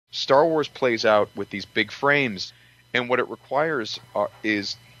Star Wars plays out with these big frames, and what it requires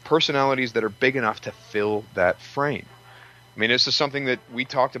is personalities that are big enough to fill that frame. I mean, this is something that we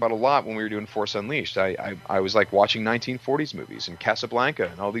talked about a lot when we were doing Force Unleashed. I was like watching 1940s movies and Casablanca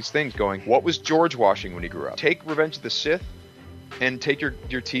and all these things going, what was George watching when he grew up? Take Revenge of the Sith and take your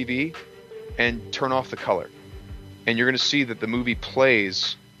TV and turn off the color. And you're going to see that the movie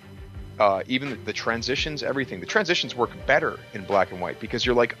plays, even the transitions, everything. The transitions work better in black and white because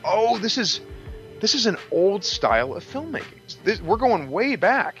you're like, oh, this is an old style of filmmaking. We're going way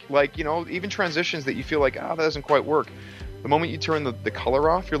back. Like, you know, even transitions that you feel like, that doesn't quite work. The moment you turn the color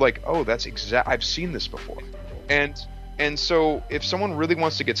off, you're like, oh, that's I've seen this before. And so if someone really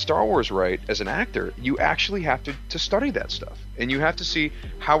wants to get Star Wars right as an actor, you actually have to study that stuff. And you have to see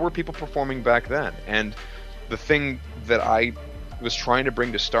how were people performing back then. And the thing that I was trying to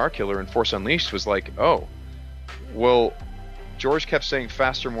bring to Starkiller and Force Unleashed was like, oh, well, George kept saying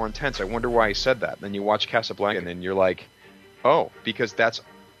faster, more intense. I wonder why he said that. Then you watch Casablanca and then you're like, oh, because that's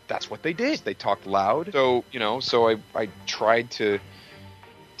what they did. They talked loud. So, you know, I tried to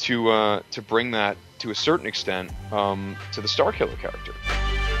bring that to a certain extent to the Starkiller character.